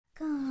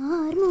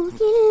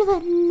മുകിൽ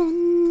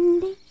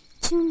വർണ്ണന്റെ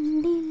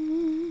ചുണ്ടിൽ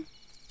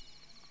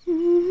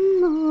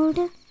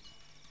മോട്.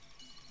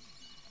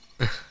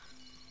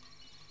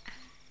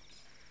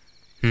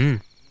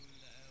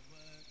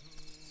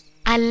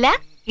 അല്ല,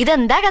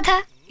 ഇതെന്താ കഥ?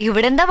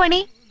 ഇവിടെ എന്താ പണി?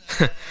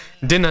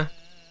 ഡിന്നർ.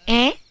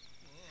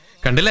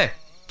 കണ്ടില്ലേ,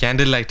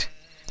 ക്യാൻഡിൽ ലൈറ്റ്.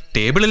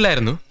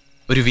 ടേബിളിലായിരുന്നു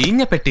ഒരു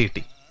വീഞ്ഞ പെട്ടി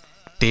കിട്ടി.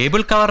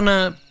 ടേബിൾ കവറിന്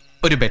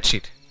ഒരു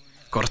ബെഡ്ഷീറ്റ്.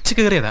 കുറച്ച്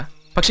കയറിയതാ,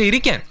 പക്ഷെ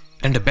ഇരിക്കാൻ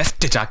 2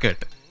 ബെസ്റ്റ് ചാക്ക്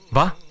കെട്ട്.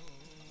 വാ.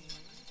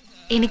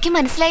 എനിക്ക്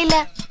മനസ്സിലായില്ല,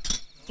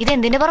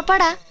 ഇതെന്തിന്റെ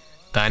പുറപ്പാടാ?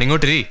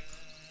 താനിങ്ങോട്ടിരി.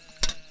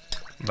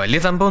 വലിയ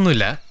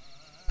സംഭവമൊന്നുമില്ല.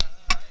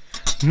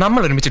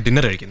 നമ്മൾ ഒരുമിച്ച്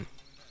ഡിന്നർ കഴിക്കുന്നു.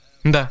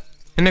 എന്താ,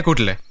 എന്നെ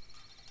കൂട്ടില്ലേ?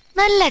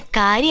 നല്ല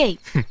കാര്യായി.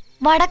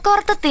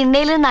 വടക്കോർത്ത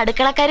തിണ്ണയിൽ നിന്ന്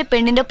അടുക്കളക്കാരി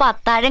പെണ്ണിന്റെ ഒപ്പം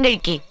അത്താഴം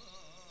കഴിക്കേ.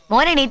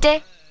 മോൻ എണീറ്റേ,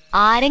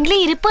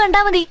 ആരെങ്കിലും ഇരിപ്പ്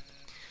കണ്ടാ മതി.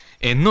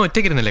 എന്നും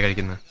ഒറ്റയ്ക്കിരുന്നല്ലേ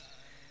കഴിക്കുന്നത്?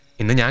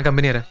 ഇന്ന് ഞാൻ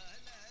കമ്പനി തരാം.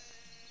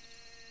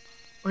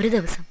 ഒരു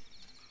ദിവസം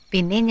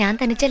പിന്നെ ഞാൻ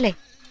തനിച്ചല്ലേ?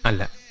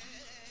 അല്ല,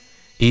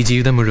 ഈ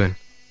ജീവിതം മുഴുവൻ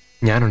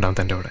ഞാനുണ്ടാവും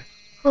തൻ്റെ കൂടെ.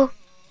 ഓ,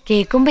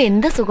 കേൾക്കുമ്പോ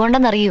എന്ത്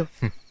സുഖമുണ്ടെന്നറിയൂ.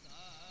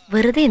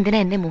 വെറുതെ എന്തിനാ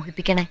എന്നെ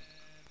മോഹിപ്പിക്കണേ?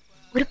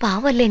 ഒരു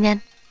പാവല്ലേ ഞാൻ?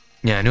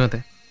 ഞാനും അതെ,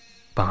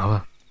 പാവ.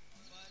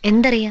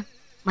 എന്തറിയാം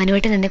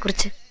മനുവേട്ടൻ എന്നെ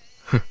കുറിച്ച്?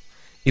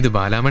 ഇത്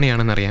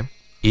ബാലാമണിയാണെന്നറിയാം.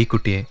 ഈ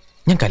കുട്ടിയെ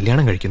ഞാൻ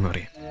കല്യാണം കഴിക്കുന്നു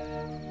അറിയാം.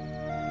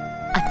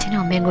 അച്ഛനും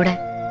അമ്മയും കൂടെ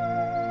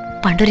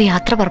പണ്ടൊരു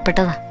യാത്ര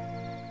പുറപ്പെട്ടതാ,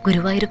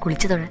 ഗുരുവായൂർ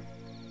കുളിച്ചു തൊഴാൻ.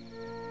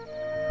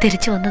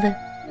 തിരിച്ചു വന്നത്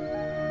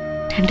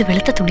 2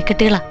 വെളുത്ത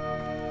തുണിക്കെട്ടുകളാ.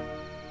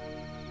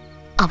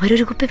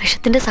 അവരൊരു കുപ്പി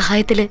വിഷത്തിന്റെ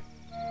സഹായത്തില്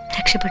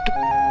രക്ഷപ്പെട്ടു.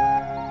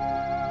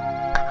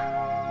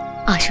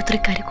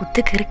 ആശുപത്രിക്കാര്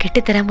കുത്തിക്കേറി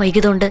കെട്ടിത്തരാൻ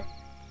വൈകിയതുകൊണ്ട്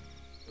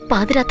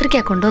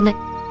പാതിരാത്രിക്കാ കൊണ്ടുവന്നേ.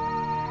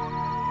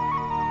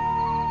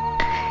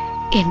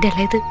 എന്റെ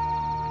ഇളയത്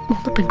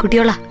 3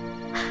 പെൺകുട്ടികളാ.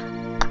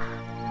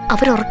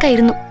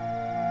 അവരുറക്കായിരുന്നു.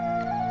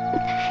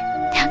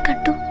 ഞാൻ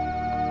കണ്ടു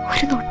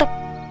ഒരു നോട്ടം.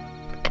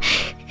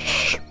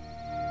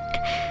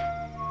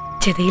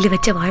 ചെതയിൽ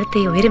വെച്ച വാഴത്തെ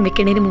ഉയരം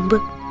വെക്കണതിന് മുമ്പ്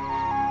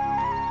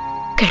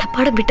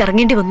കിടപ്പാടം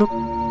വിട്ടിറങ്ങേണ്ടി വന്നു.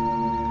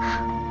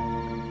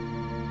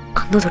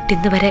 അന്നു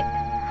തൊട്ടിന്ന് വരെ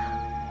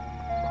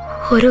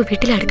ഓരോ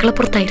വീട്ടിലെ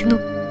അടുക്കളപ്പുറത്തായിരുന്നു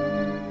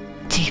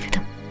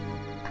ജീവിതം.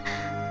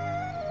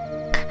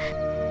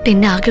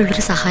 പിന്നെ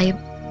ആകെയുള്ളൊരു സഹായം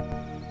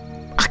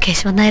ആ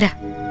കേശവൻ നായരാ.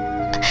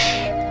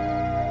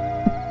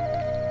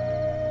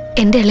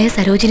 എന്റെ ഇളയ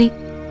സരോജിനി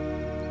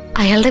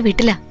അയാളുടെ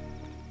വീട്ടിലാ.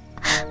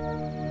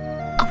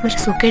 അവളൊരു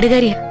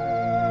സുഖേടുകാരിയാ.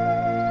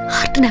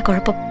 ഹാർട്ടിനാ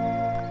കുഴപ്പം.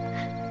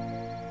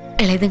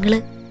 ഇളയതുങ്ങള്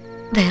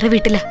വേറെ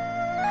വീട്ടിലാ.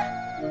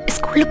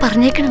 സ്കൂളിൽ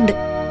പറഞ്ഞേക്കണുണ്ട്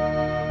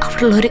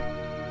അവളുള്ളൊരു.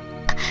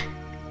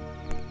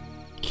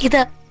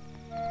 ഇതാ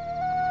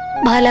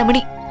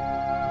ബാലാമണി.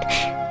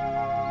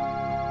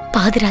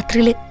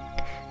 പാതിരാത്രിയില്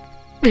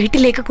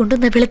വീട്ടിലേക്ക്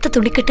കൊണ്ടുവന്ന വെളുത്ത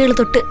തുണിക്കെട്ടുകൾ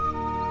തൊട്ട്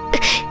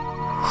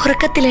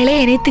ഉറക്കത്തിൽ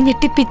ഇളയ അനിയത്തി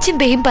ഞെട്ടി പിച്ചും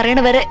പേയും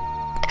പറയണവരെ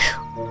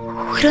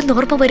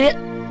ഓരോന്നോർമ്മ വരിക.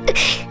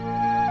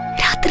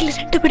 രാത്രിയിൽ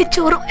 2 പിടി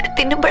ചോറ് വരെ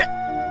തിന്നുമ്പോഴ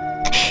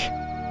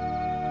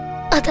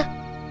അതാ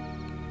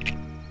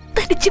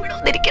തനിച്ചിവിടെ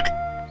വന്നിരിക്കണം.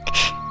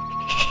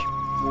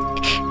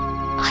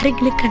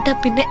 ആരെങ്കിലും കണ്ടാ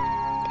പിന്നെ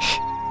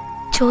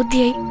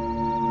ചോദ്യായി,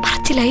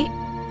 പറച്ചിലായി.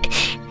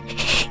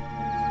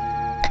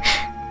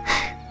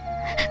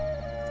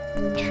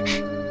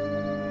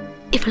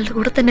 ഇവളുടെ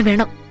കൂടെ തന്നെ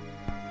വേണം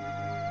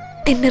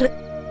ഡിന്നർ.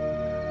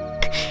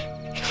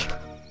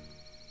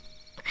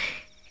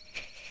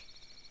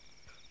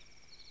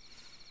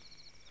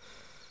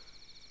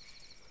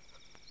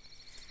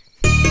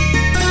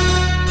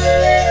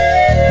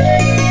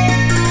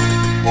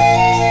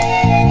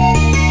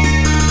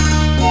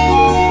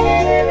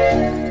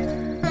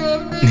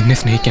 നിന്നെ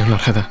സ്നേഹിക്കാനുള്ള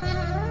അർഹത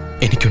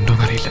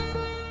എനിക്കുണ്ടോന്നറിയില്ല,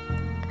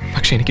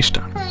 പക്ഷെ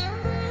എനിക്കിഷ്ടമാണ്.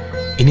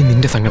 ഇനി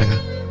നിന്റെ സങ്കടങ്ങൾ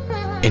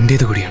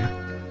എന്റേത് കൂടിയാണ്.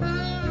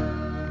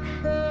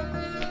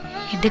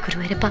 എന്റെ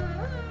ഗുരുവായൂരപ്പ,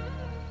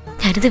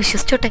 ഞാനിത്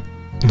വിശ്വസിച്ചോട്ടെ?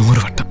 100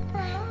 വട്ടം.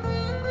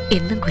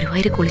 എന്നും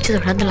ഗുരുവായൂർ കുളിച്ചു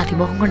തൊഴാന്നുള്ള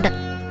അതിമോഹം കൊണ്ട്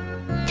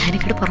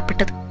ഞാനിങ്ങോട്ട്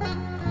പുറപ്പെട്ടത്.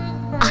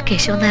 ആ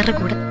കേശവൻ നായരുടെ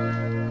കൂടെ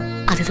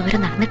അതിതുവരെ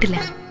നടന്നിട്ടില്ല.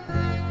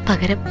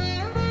 പകരം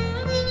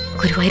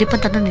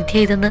ഗുരുവായൂരപ്പൻ തന്ന നിധി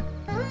ഇതെന്ന്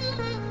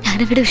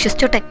ഞാനിങ്ങോട്ട്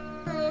വിശ്വസിച്ചോട്ടെ?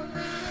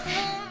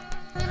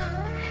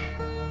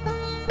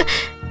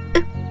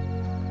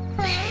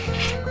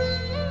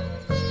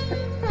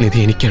 നിധി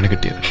എനിക്കാണ്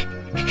കിട്ടിയത്.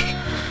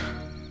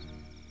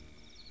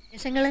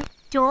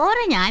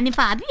 ചോറ്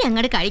ഞാനിപ്പോ അത്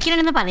എങ്ങോട്ട്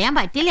കഴിക്കണമെന്ന് പറയാൻ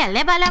പറ്റില്ല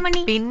അല്ലേ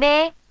ബാലാമണി? പിന്നെ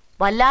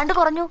വല്ലാണ്ട്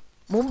കുറഞ്ഞു.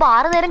 മുമ്പ്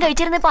 6 നേരം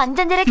കഴിച്ചിരുന്ന ഇപ്പൊ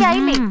 5-5:30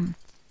 ആയില്ലേ?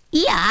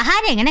 ഈ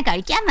ആഹാരം എങ്ങനെ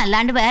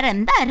കഴിക്കാന്നല്ലാണ്ട് വേറെ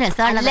എന്താ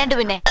രസമുള്ളത്?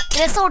 പിന്നെ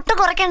രസം ഒട്ടും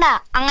കുറയ്ക്കണ്ട.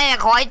 അങ്ങനെ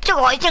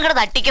കോയിച്ചങ്ങോട്ട്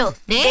തട്ടിക്കോ.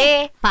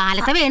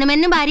 പാലത്തെ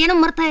വേണമെന്നും ഭാര്യയാണ്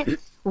ഉമ്മർത്ത്.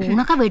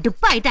 ഊണൊക്കെ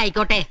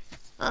വെടുപ്പായിട്ടായിക്കോട്ടെ.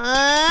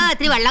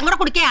 ഇത്തിരി വെള്ളം കൂടെ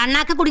കുടിക്കേ,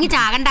 അണ്ണാക്ക് കുടുങ്ങി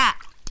ചാകണ്ട.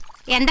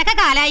 എന്തൊക്കെ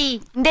കാലായി?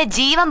 എന്റെ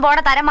ജീവൻ പോണ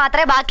തരം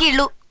മാത്രമേ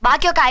ബാക്കിയുള്ളൂ.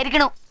 ബാക്കിയൊക്കെ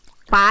ആയിരിക്കണു.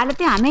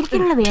 പാലത്തെ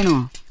അമേരിക്കനുള്ള വേണോ?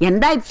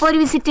 എന്താ ഇപ്പൊ ഒരു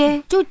വിസിറ്റ്?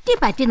 ചുറ്റി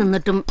പറ്റി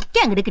നിന്നിട്ടും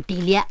അങ്ങോട്ട്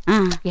കിട്ടിയില്ല.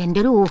 എന്റെ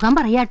ഒരു ഊഹം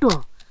പറയാട്ടോ,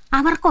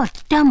 അവർക്ക്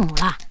ഒറ്റ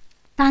മോളാ.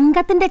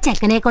 തങ്കത്തിന്റെ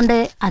ചെക്കനെ കൊണ്ട്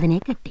അതിനെ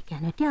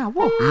കെട്ടിക്കാൻ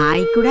പറ്റാവോ?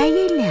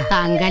 ആയിക്കൂടായില്ല.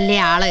 തങ്കല്ലേ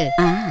ആള്.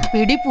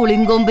 പിടി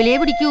പുളിങ്കൊമ്പിലേ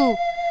പിടിക്കൂ.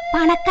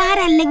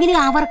 പണക്കാരല്ലെങ്കിലും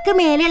അവർക്ക്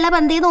മേലെയുള്ള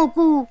ബന്ധേ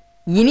നോക്കൂ.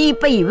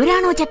 ഇനിയിപ്പൊ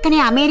ഇവരാണോ ചെക്കനെ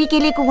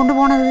അമേരിക്കയിലേക്ക്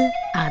കൊണ്ടുപോണത്?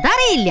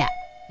 അതറിയില്ല.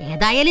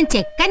 ഏതായാലും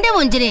ചെക്കന്റെ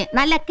മൊഞ്ചിന്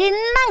നല്ല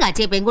കിണ്ണം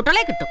കാച്ചിയ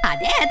പെൺകുട്ടികളെ കിട്ടും.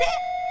 അതെ അതെ.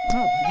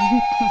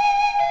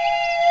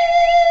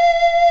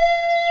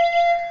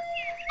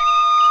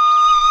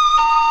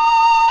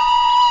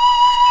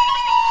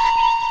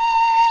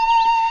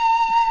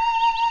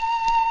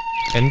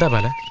 എന്താ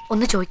ബാല?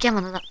 ഒന്ന് ചോദിക്കാൻ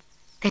വന്നതാ.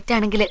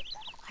 തെറ്റാണെങ്കിൽ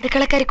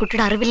അടുക്കളക്കാരി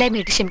കുട്ടിയുടെ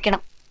അറിവില്ലായ്മയിട്ട്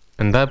ക്ഷമിക്കണം.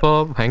 എന്താ ഇപ്പോ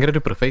ഭയങ്കര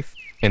ഒരു പ്രിഫൈസ്?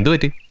 എന്തു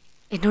പറ്റി?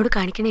 എന്നോട്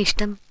കാണിക്കണ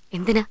ഇഷ്ടം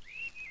എന്തിനാ?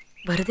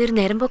 വെറുതെ ഒരു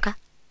നേരം പോക്കാ,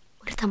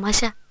 ഒരു തമാശ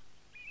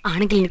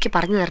ആണെങ്കിൽ എനിക്ക്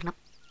പറഞ്ഞു തരണം.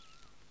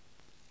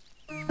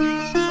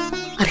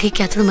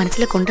 അർഹിക്കാത്തത്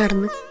മനസ്സിലെ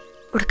കൊണ്ടുനടന്ന്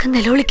ഉടക്കം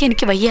നിലവിളിക്കാൻ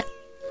എനിക്ക് വയ്യ.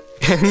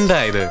 എന്താ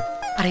ഇത്?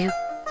 പറയൂ.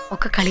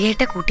 ഒക്കെ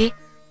കളിയായിട്ടാ കൂട്ടിയെ?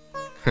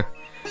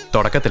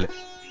 തുടക്കത്തില്.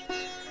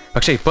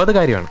 പക്ഷെ ഇപ്പൊ അത്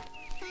കാര്യമാണ്.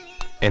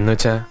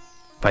 എന്നുവെച്ചാ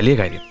വലിയ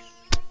കാര്യം.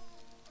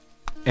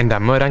 എൻ്റെ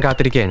അമ്മ വരാൻ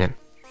കാത്തിരിക്കുക. ഞാൻ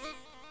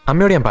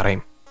അമ്മയോട് ഞാൻ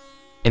പറയും,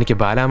 എനിക്ക്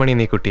ബാലാമണി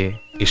എന്നീ കുട്ടിയെ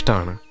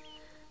ഇഷ്ടമാണ്,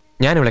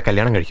 ഞാൻ ഇവിടെ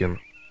കല്യാണം കഴിക്കുന്നു.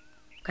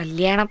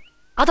 കല്യാണം?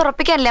 അത്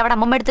ഉറപ്പിക്കാനല്ലേ അവിടെ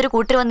അമ്മമ്മ എടുത്തൊരു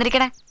കൂട്ടർ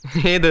വന്നിരിക്കണേ.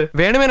 ഏത്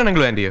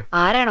വേണുവേനാണെങ്കിലും ആന്റിയോ?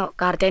 ആരാണോ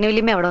കാർത്തേന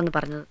വല്യമ്മ അവിടെ വന്ന്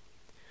പറഞ്ഞത്?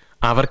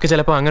 അവർക്ക്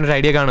ചിലപ്പോ അങ്ങനെ ഒരു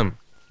ഐഡിയ കാണും.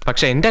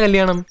 പക്ഷെ എന്റെ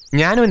കല്യാണം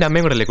ഞാനും എന്റെ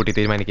അമ്മയും കൂടെ അല്ലേ കുട്ടി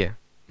തീരുമാനിക്കുക.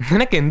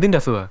 നിനക്ക് എന്തിന്റെ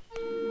അസുഖ?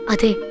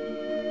 അതെ,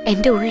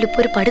 എന്റെ ഉള്ളിൽ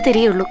ഇപ്പൊ ഒരു പടി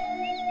തെരിയുള്ളൂ.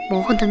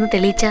 മോഹം തന്ന്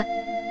തെളിയിച്ച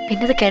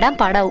പിന്നെ അത് കെടാൻ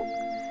പാടാവും.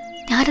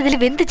 ഞാനതിൽ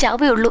വെന്ത്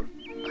ചാവുകയുള്ളൂ.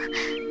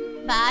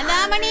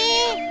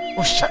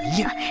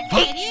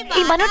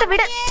 മനോട്ട്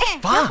വിട്.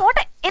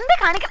 എന്താ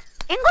കാണിക്കണം?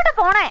 എങ്ങോട്ട്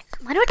പോണേ?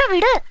 മനോട്ട്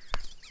വിട്.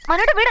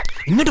 മനോട്ട് വിട്.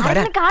 ഇങ്ങോട്ട്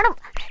വരാൻ കാണും.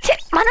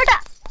 മനോട്ടാ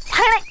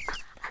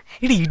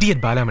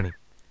ഇഡിയറ്റ് ബാലാമണി.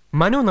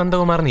 മനു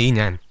നന്ദകുമാറിന് ഈ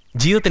ഞാൻ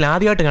ജീവിതത്തിൽ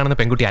ആദ്യമായിട്ട് കാണുന്ന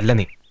പെൺകുട്ടി അല്ല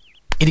നീ.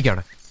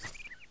 ഇരിക്കവിടെ.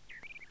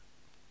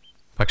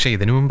 പക്ഷെ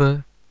ഇതിനു മുമ്പ്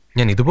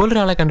ഞാൻ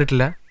ഇതുപോലൊരാളെ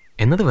കണ്ടിട്ടില്ല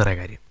എന്നത് വേറെ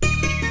കാര്യം.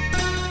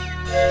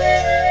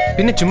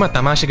 പിന്നെ ചുമ്മാ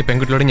തമാശയ്ക്ക്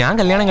പെൺകുട്ടിയോട് ഞാൻ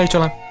കല്യാണം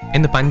കഴിച്ചോളാം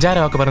എന്ന്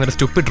പഞ്ചാരമൊക്കെ പറഞ്ഞൊരു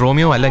സ്റ്റുപ്പിഡ്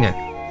റോമിയോ അല്ല ഞാൻ.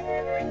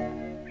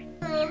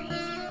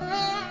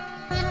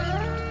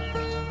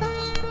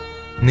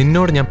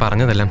 നിന്നോട് ഞാൻ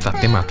പറഞ്ഞതെല്ലാം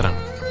സത്യം മാത്രമാണ്.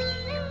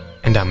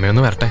 എൻ്റെ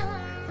അമ്മയൊന്ന് വരട്ടെ.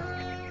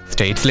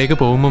 സ്റ്റേറ്റ്സിലേക്ക്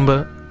പോകും മുമ്പ്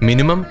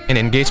മിനിമം എൻ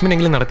എൻഗേജ്മെന്റ്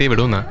എങ്കിലും നടത്തി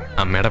വിടുമെന്ന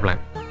അമ്മയുടെ പ്ലാൻ.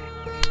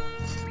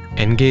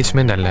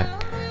 എൻഗേജ്മെന്റ് അല്ല,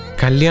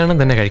 കല്യാണം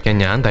തന്നെ കഴിക്കാൻ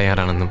ഞാൻ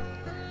തയ്യാറാണെന്നും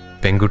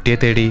പെൺകുട്ടിയെ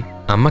തേടി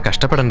അമ്മ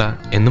കഷ്ടപ്പെടണ്ട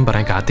എന്നും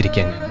പറയാൻ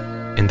കാത്തിരിക്കാൻ ഞാൻ.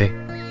 എന്തേ?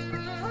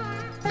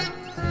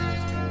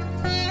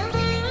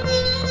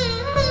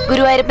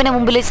 ഗുരുവായൂരപ്പന്റെ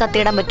മുമ്പിൽ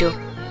സത്യയിടാൻ പറ്റുമോ?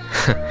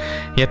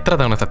 എത്ര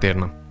തവണ സത്യം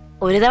ഇടണം?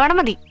 ഒരു തവണ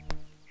മതി.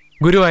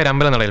 ഗുരുവായൂർ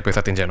അമ്പലനടയിൽ പോയി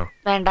സത്യം ചെയ്യണോ?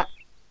 വേണ്ട.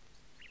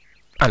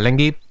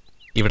 അല്ലെങ്കിൽ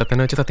ഇവിടെ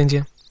തന്നെ വെച്ച് സത്യം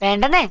ചെയ്യാം.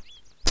 വേണ്ടെന്നേ.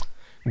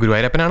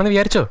 ഗുരുവായൂരപ്പനാണെന്ന്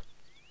വിചാരിച്ചോ?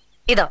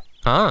 ഇതോ?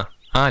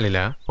 ആലില,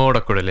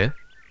 ഓടക്കുഴല്,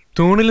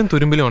 തൂണിലും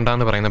തുരുമ്പിലും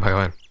ഉണ്ടാന്ന് പറയുന്ന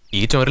ഭഗവാൻ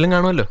ഈ ചോരലും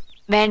കാണുമല്ലോ.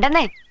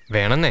 വേണ്ടെന്നേ.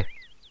 വേണമെന്നേ.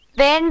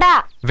 വേണ്ട.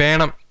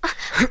 വേണം.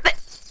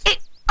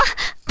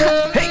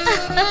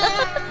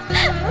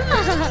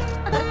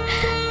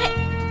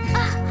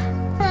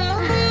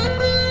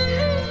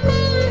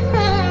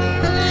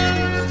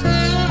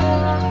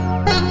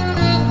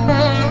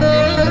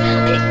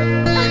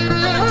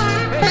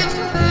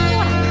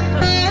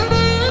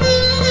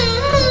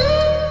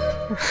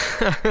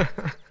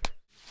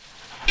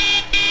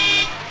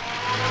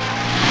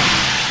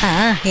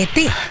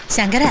 എത്തി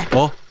ശങ്കര.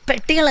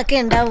 പെട്ടികളൊക്കെ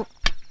ഉണ്ടാവും.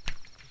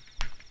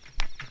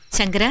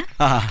 ശങ്കര,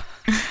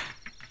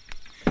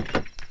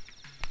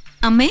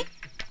 അമ്മേ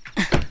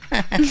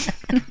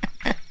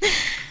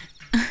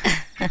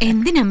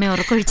എന്തിനമ്മേ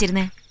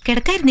ഉറക്കൊഴിച്ചിരുന്നേ?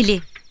 കിടക്കായിരുന്നില്ലേ?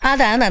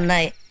 അതാ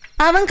നന്നായി.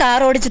 അവൻ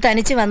കാർ ഓടിച്ച്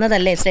തനിച്ച്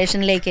വന്നതല്ലേ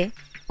സ്റ്റേഷനിലേക്ക്.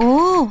 ഓ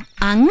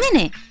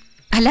അങ്ങനെ.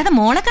 അല്ലാതെ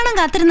മോളെ കാണാൻ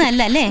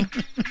കാത്തിരുന്നല്ല അല്ലേ?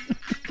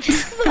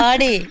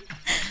 ആടി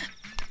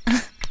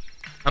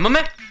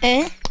അമ്മമ്മേ.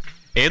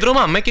 ഏത്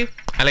റൂമാ അമ്മയ്ക്ക്?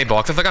 അല്ല, ഈ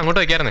ബോക്സസ് ഒക്കെ അങ്ങോട്ട്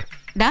വെക്കാറുന്നേ.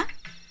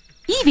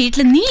 ഈ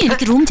വീട്ടിൽ നീ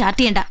എനിക്ക് റൂം ചാർട്ട്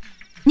ചെയ്യണ്ട.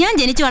 ഞാൻ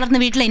ജനിച്ചു വളർന്ന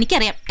വീട്ടിൽ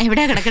എനിക്കറിയാം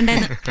എവിടെയാ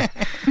കിടക്കണ്ടെന്ന്.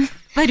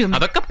 വരും.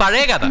 അതൊക്കെ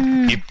പഴയ കഥ.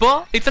 ഇപ്പോ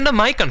ഇറ്റ്സ്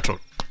മൈ കൺട്രോൾ.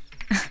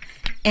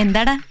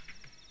 എന്താടാ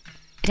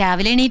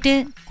രാവിലെ എണീറ്റ്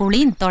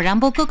കുളിയും തൊഴാൻ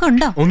പോക്കൊക്കെ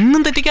ഉണ്ടോ?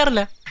 ഒന്നും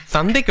തെറ്റിക്കാറില്ല.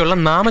 സന്ധ്യക്കുള്ള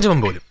നാമജപം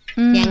പോലും.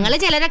 ഞങ്ങള്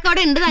ചിലരൊക്കെ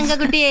അവിടെ ഉണ്ട്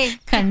തങ്കക്കുട്ടിയെ.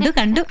 കണ്ടു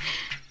കണ്ടു.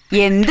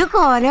 എന്ത്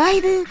കോലോ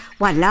ഇത്,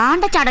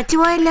 വല്ലാണ്ട് ചടച്ചു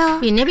പോയല്ലോ.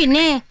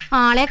 പിന്നെ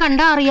ആളെ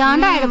കണ്ട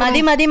അറിയാണ്ടായിരുന്നു.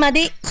 മതി മതി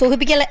മതി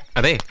സൂഹിപ്പിക്കല്ലേ.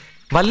 അതെ,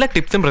 വല്ല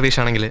ടിപ്സും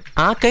പ്രതീക്ഷയാണെങ്കിൽ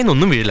ആ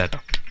കൈന്നൊന്നും വീഴില്ല കേട്ടോ.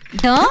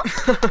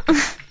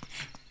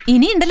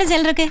 ഇനി ഉണ്ടല്ലോ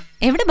ചിലരൊക്കെ.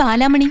 എവിടെ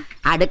ബാലാമണി?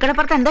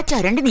 അടുക്കളപ്പുറത്ത് എന്താ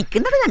ചുരണ്ടി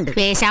നിക്കുന്നത് കണ്ട്.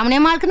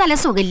 പേശാമണിയമ്മാൾക്ക് നല്ല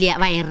സുഖമില്ല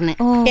വയറിന്.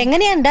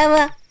 എങ്ങനെയാ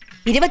ഉണ്ടാവുക?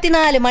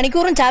 24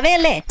 മണിക്കൂറും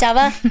ചവയല്ലേ ചവ.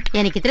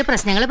 എനിക്കിത്തിരി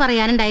പ്രശ്നങ്ങൾ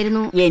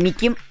പറയാനുണ്ടായിരുന്നു.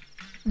 എനിക്കും.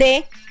 ദേ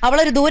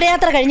അവളൊരു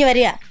ദൂരയാത്ര കഴിഞ്ഞു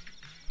വരിക.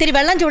 ഇത്തിരി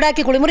വെള്ളം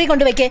ചൂടാക്കി കുളിമുറി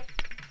കൊണ്ടുവയ്ക്കേ.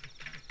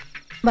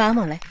 വാ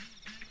മോളെ.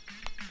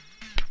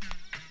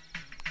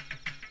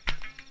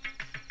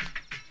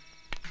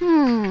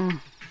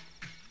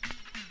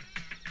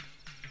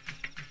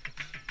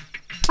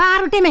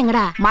 പാറുട്ടിയും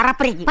എങ്ങടാ?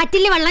 മറപ്പരയ്ക്ക്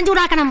പറ്റില്ല, വെള്ളം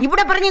ചൂടാക്കണം.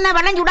 ഇവിടെ പറഞ്ഞാ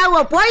വെള്ളം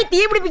ചൂടാവോ? പോയി തീ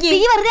പിടിപ്പിക്കുക.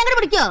 തീ വെറുതെ അങ്ങോട്ട്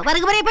പിടിക്കോ?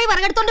 വിറക് പറയെ പോയി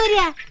വിറകെടുത്തോണ്ട്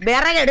വരിക.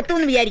 വിറക് എടുത്തു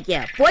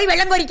വിചാരിക്കുക. പോയി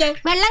വെള്ളം കോരിക്കേ.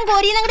 വെള്ളം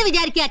കോരിയെന്നങ്ങോട്ട്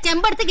വിചാരിക്കുക.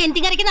 ചെമ്പെടുത്ത്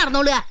കിണറ്റിക്കരയ്ക്ക്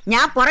നടന്നോളുക.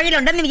 ഞാൻ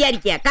പുറകിലുണ്ടെന്ന്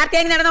വിചാരിക്കുക.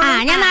 കാർത്തേനി നടന്നോ?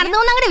 ഞാൻ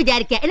നടന്നോന്ന് അങ്ങോട്ട്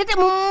വിചാരിക്കുക. എന്നിട്ട്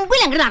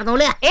മുമ്പിൽ അങ്ങോട്ട്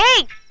നടന്നോളുക.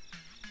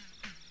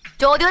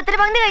 ചോദ്യോത്തര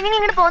പങ്ക്തി കഴിഞ്ഞെങ്കിൽ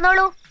ഇങ്ങോട്ട്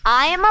പോന്നോളൂ.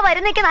 ആയമ്മ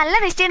വരുന്നേക്ക് നല്ല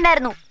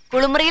നിശ്ചയുണ്ടായിരുന്നു.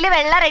 കുളിമുറിയില്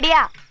വെള്ളം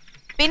റെഡിയാ.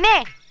 പിന്നെ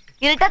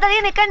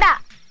ഇരുട്ടത്തധികം നിക്കണ്ട.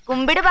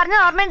 കുമ്പിട് പറഞ്ഞ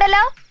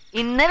ഓർമ്മയുണ്ടല്ലോ,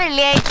 ഇന്ന്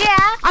വെള്ളിയാഴ്ചയാ.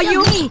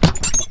 അയ്യോ,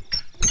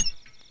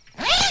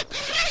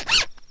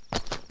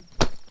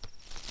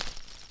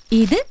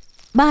 ഇത്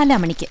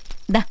ബാലാമണിക്ക്.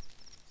 ദാ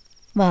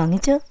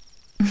വാങ്ങിച്ചോ.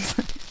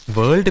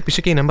 വേൾഡ്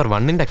പിശുക്കി നമ്പർ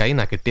 1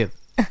 കൈന്നാ കിട്ടിയത്.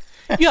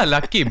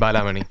 ലക്കി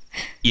ബാലാമണി.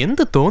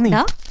 എന്ത് തോന്നി?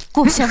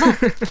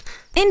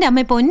 എന്റെ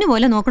അമ്മ പൊന്നു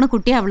പോലെ നോക്കണ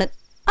കുട്ടിയാ അവള്.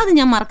 അത്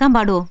ഞാൻ മറക്കാൻ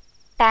പാടുവോ?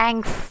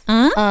 താങ്ക്സ്.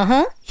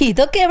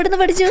 ഇതൊക്കെ എവിടുന്ന്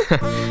പഠിച്ചു?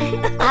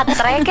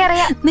 അത്രയൊക്കെ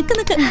അറിയാം. നിക്ക്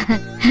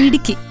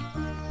മിടുക്കി.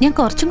 ഞാൻ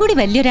കുറച്ചും കൂടി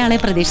വലിയൊരാളെ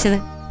പ്രതീക്ഷിച്ചത്.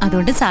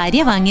 അതുകൊണ്ട്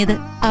സാരിയാ വാങ്ങിയത്.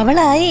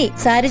 അവളായി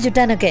സാരി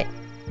ചുറ്റാനൊക്കെ.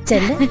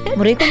 ചെല്ല്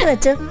മുറി കൊണ്ട്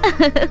വെച്ചു.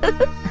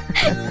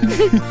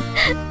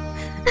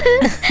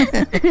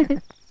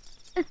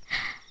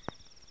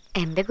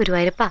 എന്റെ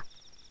ഗുരുവായൂരപ്പ,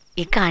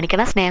 ഈ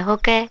കാണിക്കണ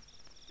സ്നേഹമൊക്കെ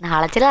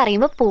നാളെ ചില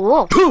അറിയുമ്പോ പോവോ?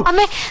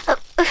 അമ്മേ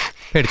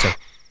പേടിച്ചോ?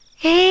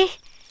 ഏയ്,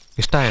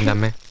 ഇഷ്ടായ എന്റെ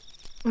അമ്മേ?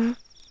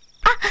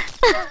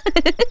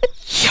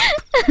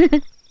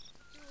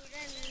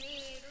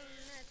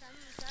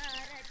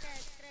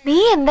 നീ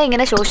എന്താ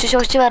ഇങ്ങനെ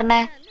ശോഷിച്ചു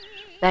പറഞ്ഞേ?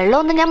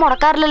 വെള്ളമൊന്നും ഞാൻ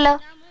മുടക്കാറില്ലല്ലോ.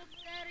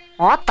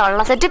 ഓ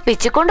തൊള്ള സെറ്റ്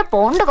പിച്ചിക്കൊണ്ട്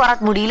പോണ്ട് കൊറ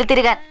മുടിയിൽ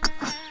തിരുകാൻ.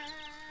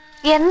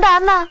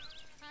 എന്താന്നാ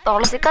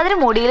തുളസിക്കതിന്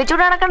മുടിയിൽ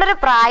ചൂട് നടക്കേണ്ട ഒരു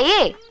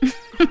പ്രായേ.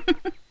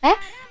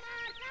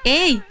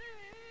 ഏയ്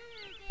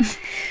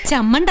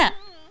ചമ്മണ്ട,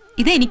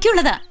 ഇത്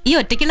എനിക്കുള്ളതാ ഈ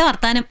ഒറ്റയ്ക്കുള്ള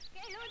വർത്താനം.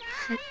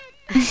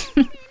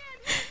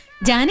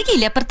 ജാനകി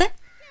ഇല്ലേ അപ്പുറത്ത്?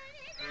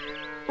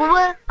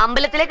 ഉവ്വ്,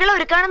 അമ്പലത്തിലേക്കുള്ള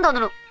ഒരുക്കാണെന്ന്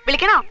തോന്നുന്നു.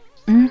 വിളിക്കണോ?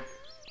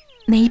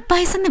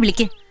 നെയ്പായസം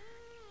വിളിക്ക്.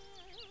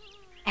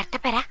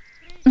 എട്ടപ്പേരാ?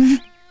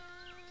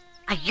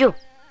 അയ്യോ,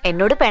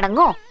 എന്നോട്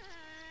പിണങ്ങോ?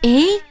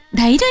 ഏയ്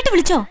ധൈര്യമായിട്ട്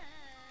വിളിച്ചോ.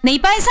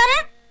 നെയ്പായസം.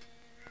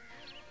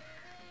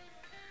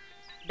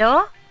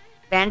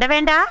 വേണ്ട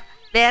വേണ്ട,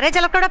 വേറെ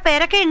ചിലക്കൂടെ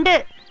പേരൊക്കെ ഉണ്ട്.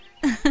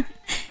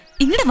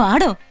 ഇങ്ങോട്ട്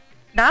വാടോ.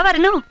 ദാ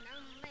വരണു.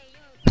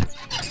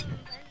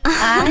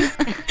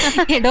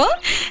 എടോ,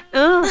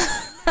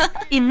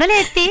 ഇന്നലെ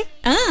എത്തി.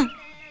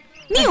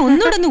 നീ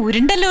ഒന്നുകൂടെ ഒന്ന്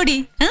ഉരുണ്ടല്ലോടി.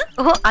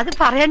 ഓ, അത്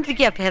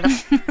പറയാണ്ടിരിക്കുക ഭേദം.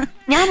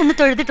 ഞാനൊന്ന്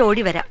തൊഴുതിട്ട്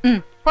ഓടി വരാം.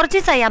 കുറച്ച്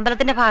ദിവസമായി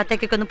അമ്പലത്തിന്റെ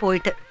ഭാഗത്തേക്കൊക്കെ ഒന്ന്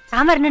പോയിട്ട്.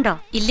 താൻ വരണുണ്ടോ?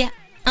 ഇല്ല.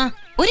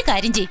 ഒരു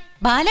കാര്യം ചെയ്,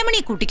 ബാലമണി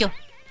കൂട്ടിക്കോ.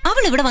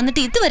 അവൾ ഇവിടെ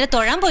വന്നിട്ട് ഇതുവരെ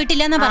തൊഴാൻ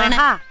പോയിട്ടില്ല എന്നാ പറയണ.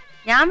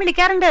 ഞാൻ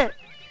വിളിക്കാറുണ്ട്,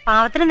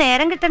 പാവത്തിന്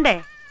നേരം കിട്ടണ്ടേ.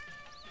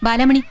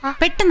 ബാലമണി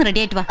പെട്ടെന്ന്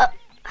റെഡി ആയിട്ട് വാ.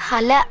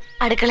 അല്ല,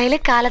 അടുക്കളയില്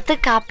കാലത്ത്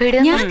കാപ്പിയുടെ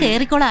ഞാൻ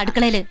കേറിക്കോളാം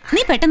അടുക്കളയില്.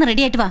 നീ പെട്ടെന്ന്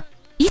റെഡി ആയിട്ട് വാ.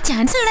 ഈ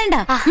ചാൻസ് കളയണ്ട.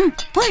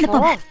 പോ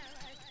എളുപ്പം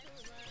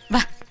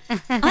വാ.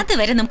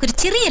 അതുവരെ നമുക്കൊരു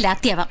ചെറിയ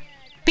ലാത്തിയാവാം.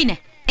 പിന്നെ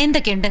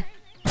എന്തൊക്കെയുണ്ട്?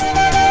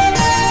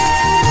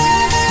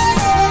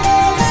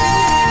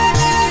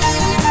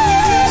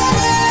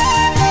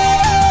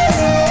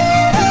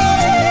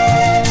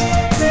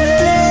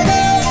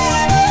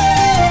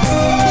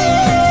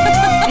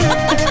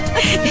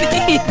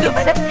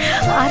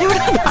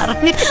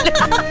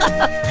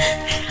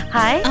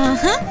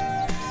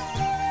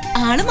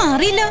 ആള്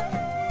മാറിയില്ലോ.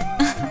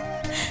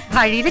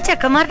 വഴിയില്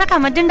ചെക്കന്മാരുടെ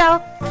കമന്റ്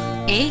ഉണ്ടാവും.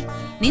 ഏയ്,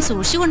 നീ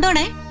സൂക്ഷിച്ചു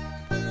കൊണ്ടോണേ.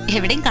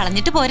 എവിടെയും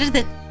കളഞ്ഞിട്ട്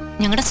പോരരുത്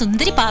ഞങ്ങളുടെ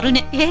സുന്ദരി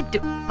പാറുവിനെ. ഏറ്റു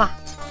വാ.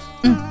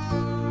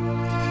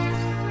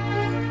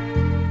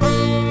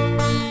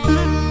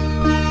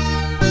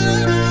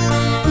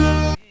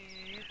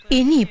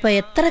 ഇനിയിപ്പൊ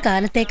എത്ര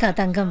കാലത്തേക്കാ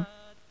തങ്കം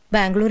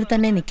ബാംഗ്ലൂരിൽ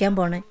തന്നെ നിക്കാൻ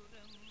പോണേ?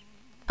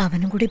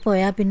 അവനും കൂടി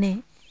പോയാ പിന്നെ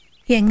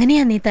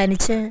എങ്ങനെയാ നീ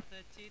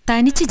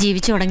തനിച്ച്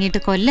ജീവിച്ചു തുടങ്ങിയിട്ട്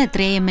കൊല്ലം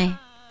എത്രയമ്മേ?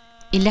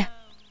 ഇല്ല,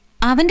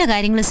 അവന്റെ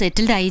കാര്യങ്ങൾ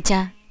സെറ്റിൽഡ് ആയിച്ചാ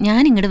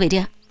ഞാൻ ഇങ്ങോട്ട്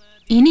വരിക.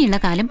 ഇനിയുള്ള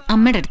കാലം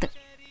അമ്മയുടെ അടുത്ത്.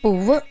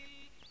 ഉവ്വ്,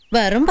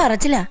 വെറും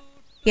പറച്ചില്ല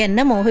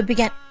എന്നെ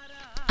മോഹിപ്പിക്കാൻ.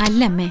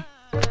 അല്ലമ്മേ,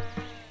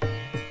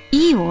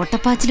 ഈ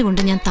ഓട്ടപ്പാച്ചിൽ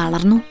കൊണ്ട് ഞാൻ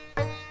തളർന്നു.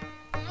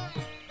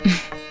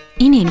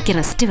 ഇനി എനിക്ക്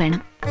റെസ്റ്റ്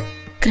വേണം.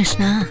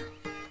 കൃഷ്ണ,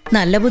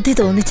 നല്ല ബുദ്ധി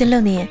തോന്നിച്ചല്ലോ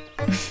നീ.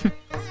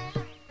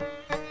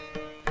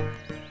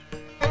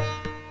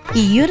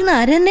 ഈയൊരു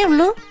നാര് തന്നെ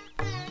ഉള്ളൂ?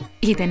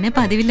 ഇതന്നെ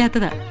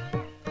പതിവില്ലാത്തതാ.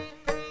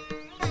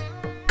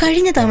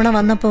 കഴിഞ്ഞ തവണ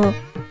വന്നപ്പോ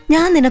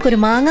ഞാൻ നിനക്കൊരു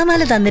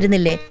മാങ്ങാമാല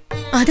തന്നിരുന്നില്ലേ?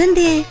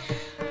 അതെന്തേ?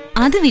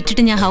 അത്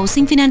വിറ്റിട്ട് ഞാൻ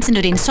ഹൗസിംഗ് ഫിനാൻസിന്റെ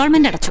ഒരു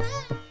ഇൻസ്റ്റാൾമെന്റ് അടച്ചു.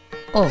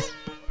 ഓ,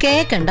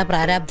 കേക്കണ്ട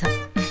പ്രാരാബ്ധം.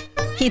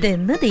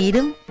 ഇതെന്ന്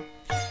തീരും?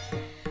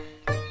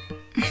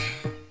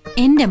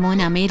 എന്റെ മോൻ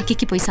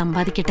അമേരിക്കയ്ക്ക് പോയി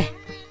സമ്പാദിക്കട്ടെ.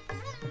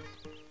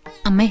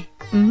 അമ്മേ,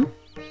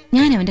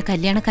 ഞാൻ അവന്റെ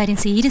കല്യാണക്കാര്യം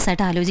സീരിയസ്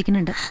ആയിട്ട്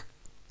ആലോചിക്കുന്നുണ്ട്.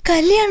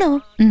 കല്യാണോ?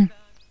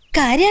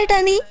 കാര്യായിട്ടാ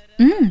നീ?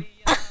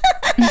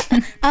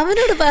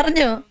 അവനോട്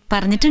പറഞ്ഞോ?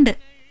 പറഞ്ഞിട്ടുണ്ട്.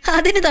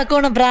 അതിന്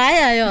തക്കോണം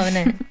പ്രായമായോ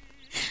അവന്?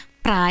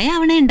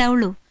 പ്രായമാവണേ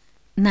ഉണ്ടാവുള്ളൂ.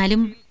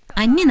 എന്നാലും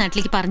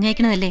അന്യനാട്ടിലേക്ക്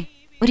പറഞ്ഞയക്കണതല്ലേ,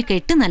 ഒരു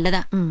കെട്ട്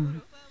നല്ലതാ.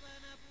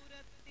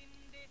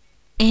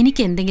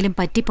 എനിക്ക് എന്തെങ്കിലും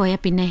പറ്റിപ്പോയാ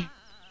പിന്നെ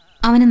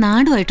അവന്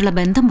നാടുമായിട്ടുള്ള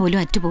ബന്ധം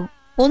പോലും അറ്റുപോകും.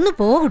 ഒന്ന്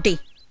പോ കുട്ടി,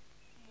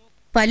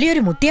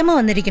 വലിയൊരു മുത്തിയമ്മ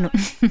വന്നിരിക്കണു.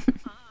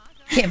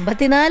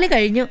 84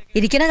 കഴിഞ്ഞു,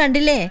 ഇരിക്കണ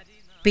കണ്ടില്ലേ?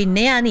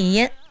 പിന്നെയാ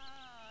നീയ്.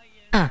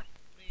 ആ,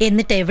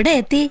 എന്നിട്ട് എവിടെ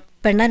എത്തി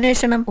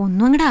പെണ്ണന്വേഷണം?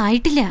 ഒന്നും അങ്ങടെ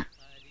ആയിട്ടില്ല.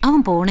 അവൻ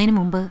പോണേന്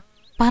മുമ്പ്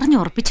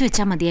പറഞ്ഞുറപ്പിച്ചു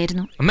വെച്ചാ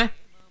മതിയായിരുന്നു. അമ്മേ,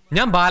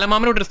 ഞാൻ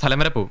ബാലമാമനോട് ഒരു സ്ഥലം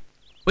വരെ പോവും,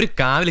 ഒരു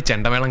കാവില്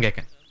ചെണ്ടമേളം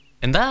കേൾക്കാൻ.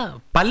 എന്താ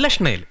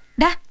പല്ലഷ്ണയിൽ?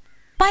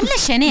 പല്ല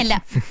ശനയല്ല,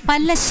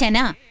 പല്ല ശന.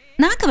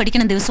 നാക്ക്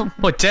പഠിക്കണം ദിവസവും.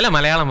 ചില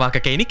മലയാളം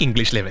വാക്കൊക്കെ എനിക്ക്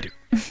ഇംഗ്ലീഷിലേ വരും.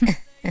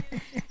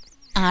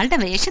 ആളുടെ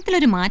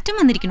വേഷത്തിലൊരു മാറ്റം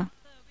വന്നിരിക്കണോ?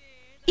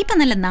 ഇപ്പൊ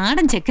നല്ല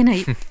നാടൻ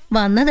ചെക്കനായി.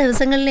 വന്ന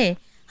ദിവസങ്ങളിലെ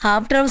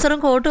ഹാഫ് ട്രൗസറും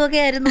കോട്ടും ഒക്കെ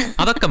ആയിരുന്നു.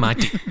 അതൊക്കെ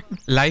മാറ്റി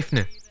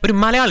ലൈഫിന് ഒരു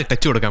മലയാളി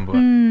ടച്ച് കൊടുക്കാൻ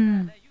പോവാ.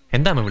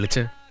 എന്താ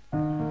വിളിച്ച്?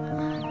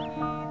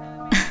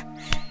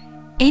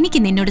 എനിക്ക്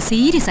നിന്നോട്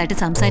സീരിയസ് ആയിട്ട്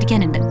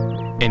സംസാരിക്കാനുണ്ട്.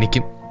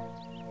 എനിക്കും.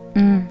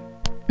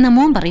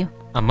 മോൻ പറയൂ.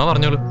 അമ്മ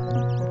പറഞ്ഞോളൂ.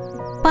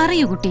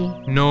 പറയൂ കുട്ടി.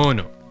 No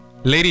no,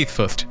 ladies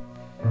first.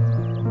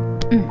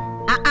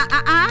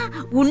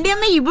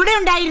 ഉണ്ടിയമ്മ ഇവിടെ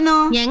ഉണ്ടായിരുന്നോ?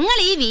 ഞങ്ങൾ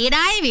ഈ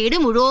വീടായ വീട്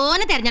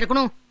മുഴുവൻ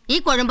തെരഞ്ഞെടുക്കണു ഈ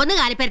കൊഴമ്പൊന്ന്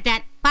കാലി പെരറ്റാൻ.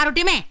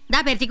 പാറുട്ടിയമ്മേ ദാ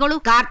പെരത്തിക്കോളൂ.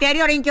 കാർത്തിയാരി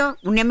തുടങ്ങിക്കോ.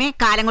 ഉണ്ണിയമ്മേ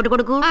കാലം കൊണ്ട്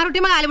കൊടുക്കൂ.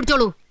 പാറുട്ടിയമ്മ കാല്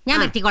പിടിച്ചോളൂ, ഞാൻ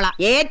പെരത്തിക്കോളാം.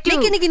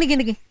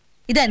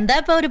 ഇതെന്താ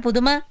ഇപ്പൊ ഒരു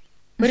പുതുമ?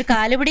 ഒരു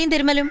കാലുപിടിയും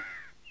തിരുമലും.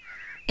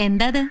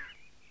 എന്താ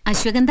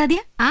അശ്വഗന്ധാദ്യ?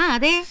 ആ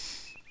അതെ.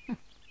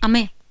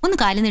 അമ്മേ ഒന്ന്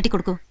കാല് നീട്ടി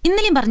കൊടുക്കൂ.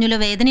 ഇന്നലെയും പറഞ്ഞല്ലോ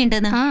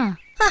വേദനയുണ്ടെന്ന്.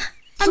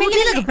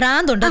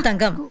 ഭ്രാന്തുണ്ടോ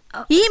തങ്കം?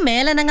 ഈ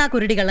മേലനങ്ങാ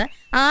കുരുടികള്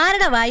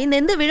ആരുടെ വായിന്ന്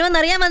എന്ത്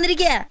വീഴുമെന്നറിയാൻ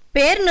വന്നിരിക്കുക.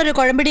 പേരിനൊരു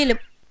കുഴമ്പിടിയിലും.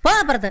 പോ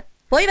അപ്പുറത്ത്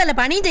പോയി വല്ല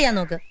പണിയും ചെയ്യാൻ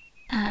നോക്ക്.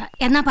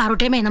 എന്നാ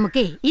പാറുട്ടിയമ്മേ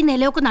നമുക്കേ ഈ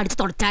നിലയൊക്കെ നടിച്ചു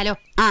തുടച്ചാലോ?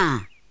 ആ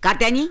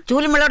കാർത്തിയാനി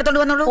ചൂലും വെള്ളം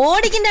എടുത്തോണ്ട് വന്നോളൂ.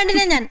 ഓടിക്കും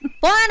രണ്ടിനെ ഞാൻ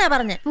പോകാനാ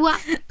പറഞ്ഞേ.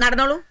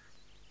 നടന്നോളൂ.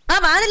 ആ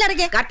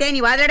വാതിലടക്കേ.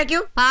 കാർത്തിയാനി വാതിലടയ്ക്കൂ.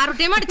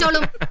 പാറുട്ടിയമ്മ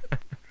അടിച്ചോളും.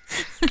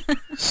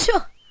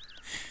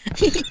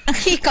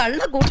 ഈ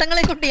കള്ള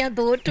കൂട്ടങ്ങളെ കൊണ്ട് ഞാൻ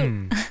തോറ്റു.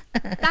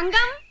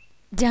 തങ്കം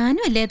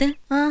ജാനു അല്ലേ അത്?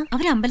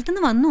 അവര്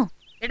അമ്പലത്തിന്ന് വന്നു.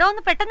 എടോ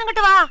ഒന്ന് പെട്ടെന്ന്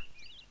ഇങ്ങോട്ട് വാ.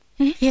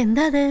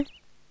 എന്താ അത്?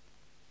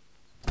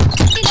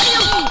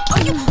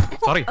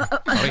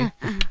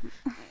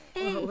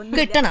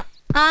 കിട്ടണം,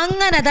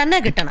 അങ്ങനെ തന്നെ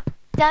കിട്ടണം.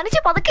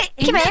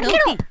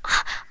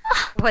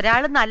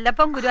 ഒരാള്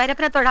നല്ലപ്പം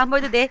ഗുരുവായൂരപ്പനെ തൊഴാൻ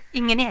പോയത് ദേ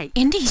ഇങ്ങനെയായി.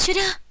 എന്റെ ഈശ്വര,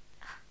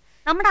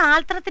 നമ്മുടെ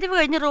ആൾത്തറത്തിരിവ്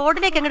കഴിഞ്ഞ്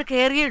റോഡിലേക്ക് അങ്ങോട്ട്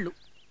കേറിയുള്ളൂ.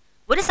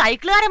 ഒരു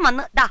സൈക്കിളുകാരൻ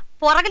വന്ന് ദാ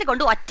പുറകിൽ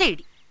കൊണ്ട്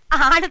ഒറ്റയിടി.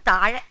 ആള്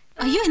താഴെ.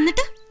 അയ്യോ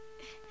എന്നിട്ട്?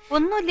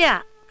 ഒന്നുമില്ല,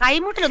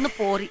 കൈമുട്ടിലൊന്ന്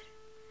പോറി.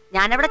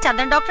 ഞാനവിടെ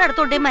ചന്ദൻ ഡോക്ടറെ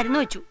അടുത്തോണ്ടേ മരുന്ന്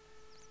വെച്ചു.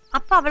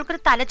 അപ്പൊ അവൾക്കൊരു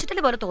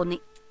തലച്ചുറ്റല് പോലെ തോന്നി.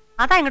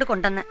 അതാ ഇങ്ങോട്ട്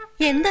കൊണ്ടുവന്ന്.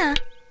 എന്താ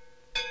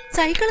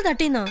സൈക്കിള്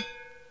തട്ടിന്നോ?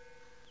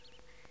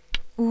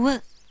 ഉവ്,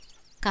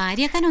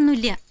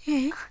 കാര്യാക്കാനൊന്നുമില്ല.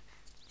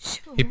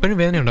 ഇപ്പോഴും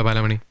വേദനയുണ്ടോ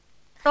ബാലമണി?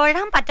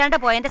 തൊഴാൻ പറ്റാണ്ട്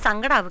പോയതിന്റെ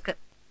സങ്കടം അവക്ക്.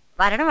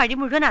 വരണ വഴി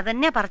മുഴുവൻ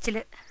അതന്നെ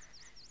പറച്ചില്.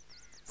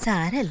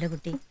 സാരല്ല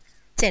കുട്ടി,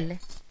 ചെല്ല്.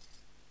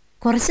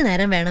 കുറച്ചു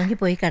നേരം വേണമെങ്കിൽ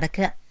പോയി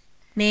കിടക്കുക.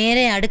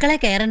 നേരെ അടുക്കള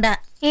കയറണ്ട.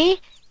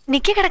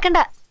 നിക്ക് കിടക്കണ്ട,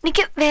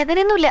 നിക്ക്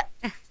വേദനയൊന്നുമില്ല.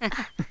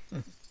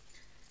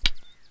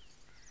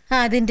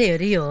 അതിന്റെ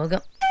ഒരു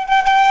യോഗം.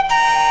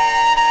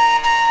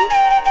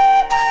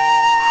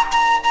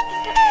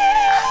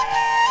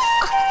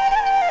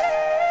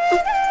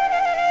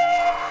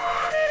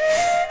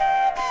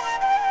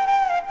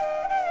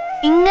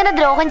 ഇങ്ങനെ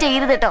ദ്രോഹം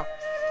ചെയ്യരുത് കേട്ടോ.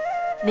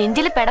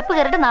 നെഞ്ചില് പെടപ്പ്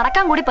കയറിട്ട്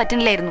നടക്കാൻ കൂടി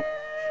പറ്റുന്നില്ലായിരുന്നു.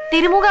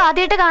 തിരുമുഖം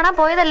ആദ്യമായിട്ട് കാണാൻ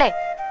പോയതല്ലേ,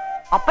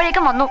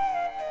 അപ്പോഴേക്കും വന്നു.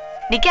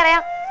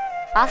 എനിക്കറിയാം,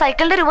 ആ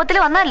സൈക്കിളിന്റെ രൂപത്തിൽ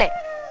വന്നല്ലേ.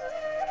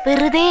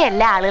 വെറുതെ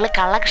എല്ലാ ആളുകൾ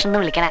കള്ളകൃഷ്ണൻ എന്ന്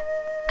വിളിക്കണേ.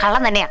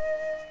 കള്ളൻ തന്നെയാ,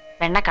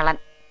 വെണ്ണക്കള്ളൻ,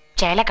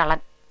 ചേലക്കള്ളൻ.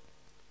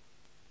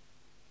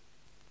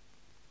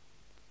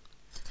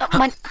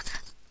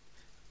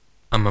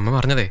 അമ്മമ്മ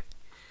പറഞ്ഞതേ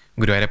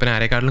ഗുരുവായൂരപ്പൻ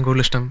ആരെക്കാട്ടിലും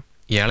കൂടുതൽ ഇഷ്ടം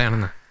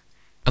ഇയാളെയാണെന്ന്.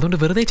 അതുകൊണ്ട്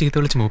വെറുതെ ചീത്ത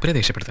വിളിച്ച് മൂപ്പരെ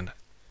ദേഷ്യപ്പെടുത്തണ്ട.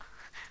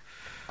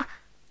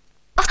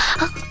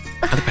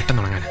 അത്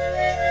പെട്ടെന്ന് ഉണങ്ങാൻ.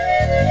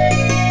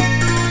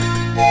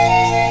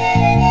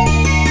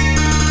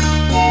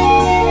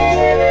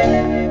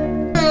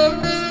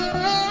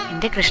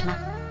 എന്റെ കൃഷ്ണ,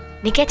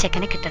 എനിക്കാ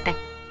ചെക്കനെ കിട്ടട്ടെ.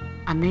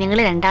 അന്ന്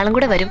ഞങ്ങള് രണ്ടാളും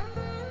കൂടെ വരും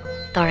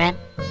തൊഴാൻ.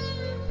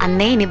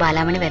 അന്നേ ഇനി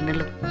ബാലാമണി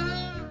വരുന്നുള്ളൂ.